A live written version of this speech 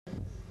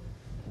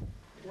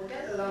We're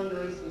getting along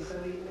nicely,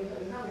 so we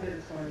have a bit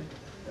of time.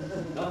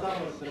 Not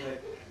that much today.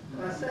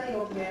 I'm staying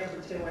up here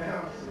for 2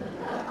 hours.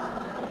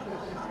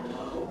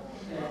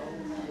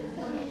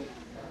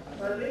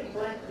 Well, I make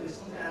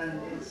breakfast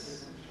and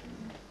it's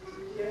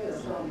giving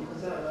us fun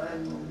because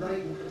I'm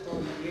writing for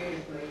 20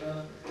 years,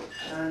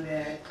 and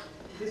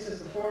this is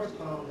the first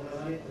poem that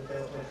I've written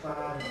about my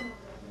father.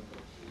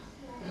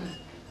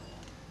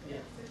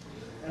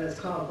 And it's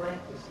called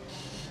Breakfast.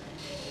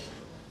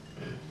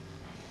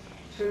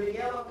 Through the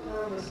yellow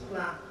canvas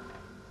flap,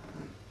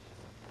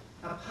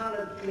 a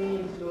pallid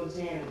gleam floods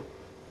in,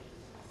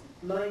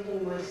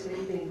 lighting my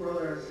sleeping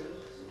brothers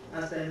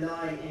as they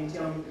lie in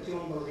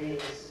jumbled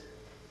ease.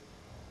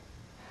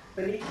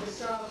 Beneath the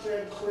soft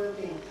red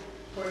quilting,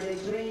 where they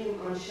dream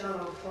on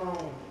shallow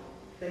foam,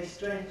 they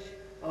stretch,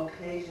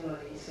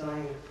 occasionally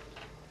sighing,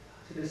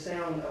 to the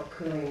sound of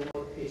cooing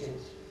wood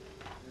pigeons.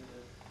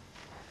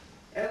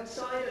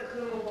 Outside, a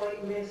cool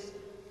white mist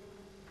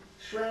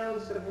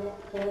shrouds the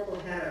purple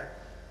heather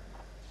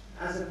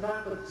as a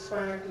vapid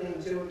sparkling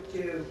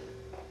dew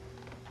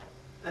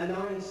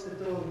anoints the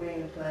dull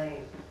green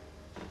plain.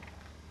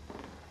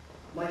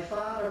 My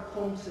father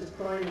pumps his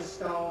primus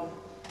stove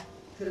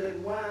till it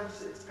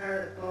wafts its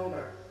arid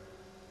odour,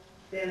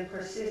 then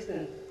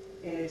persistent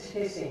in its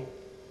hissing,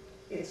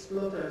 it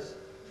splutters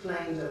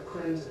flames of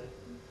crimson.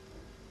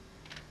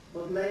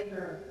 But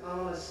later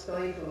all is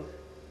stifled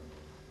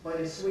by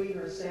the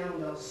sweeter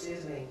sound of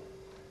sizzling.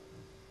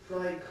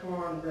 Fried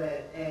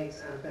cornbread,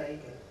 eggs and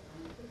bacon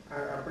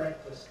are our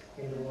breakfast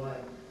in the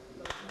wild.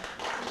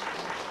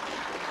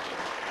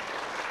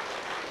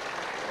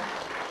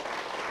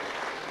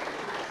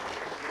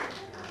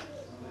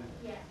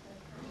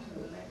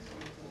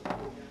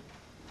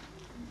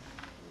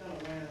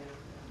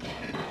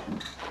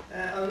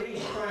 I'll read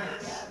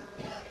France.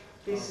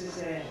 This is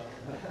a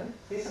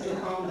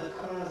poem that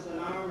caused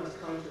enormous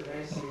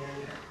controversy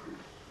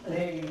and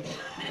nearly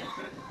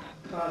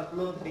caused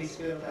blood to be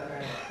spilled at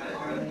her.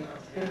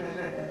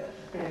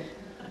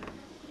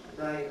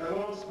 Right, I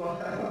won't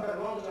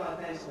draw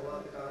attention to what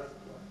the cause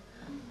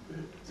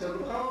was. So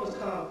the poem was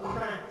called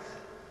Cracks.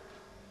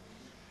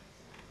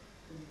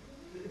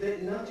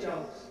 Not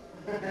jokes.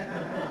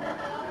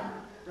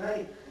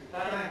 Right,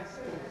 cracks.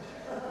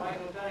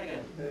 Michael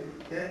Flanagan,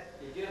 Yeah?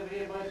 did you ever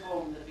hear my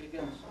poem that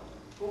begins,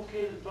 who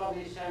killed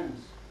Bobby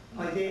Sands?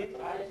 I did.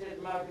 I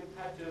said Margaret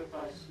Thatcher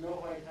by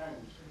Snow White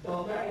Hands.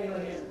 Oh, very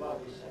nice. Killed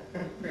Bobby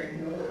Sands. Very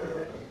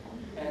good.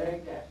 I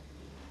like that.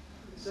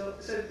 So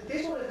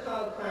this one is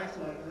called Cracks,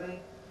 Michael,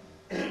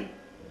 right?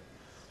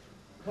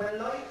 When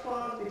light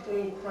falls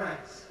between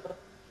cracks,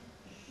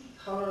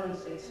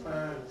 tolerance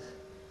expands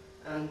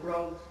and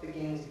growth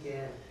begins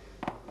again.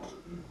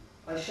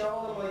 I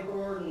shoulder my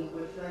burden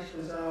with fresh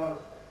resolve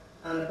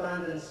and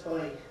abandoned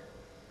spite.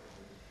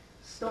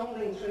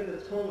 Stumbling through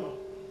the tunnel,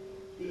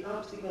 the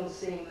obstacles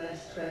seem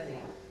less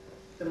threatening,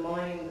 the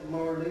mind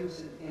more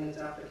lucid in its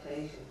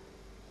application.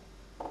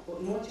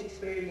 But much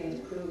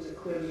experience proves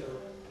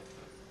equivocal.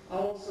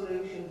 Old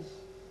solutions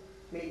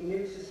meet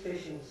new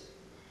suspicions,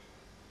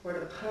 where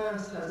the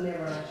past has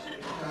never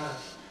actually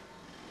passed.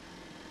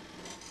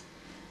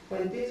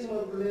 When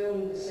dismal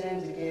gloom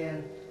descends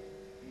again,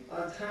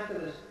 I'll tackle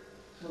it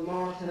with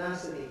more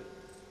tenacity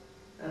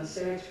and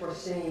search for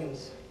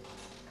seams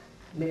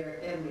near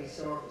every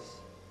surface.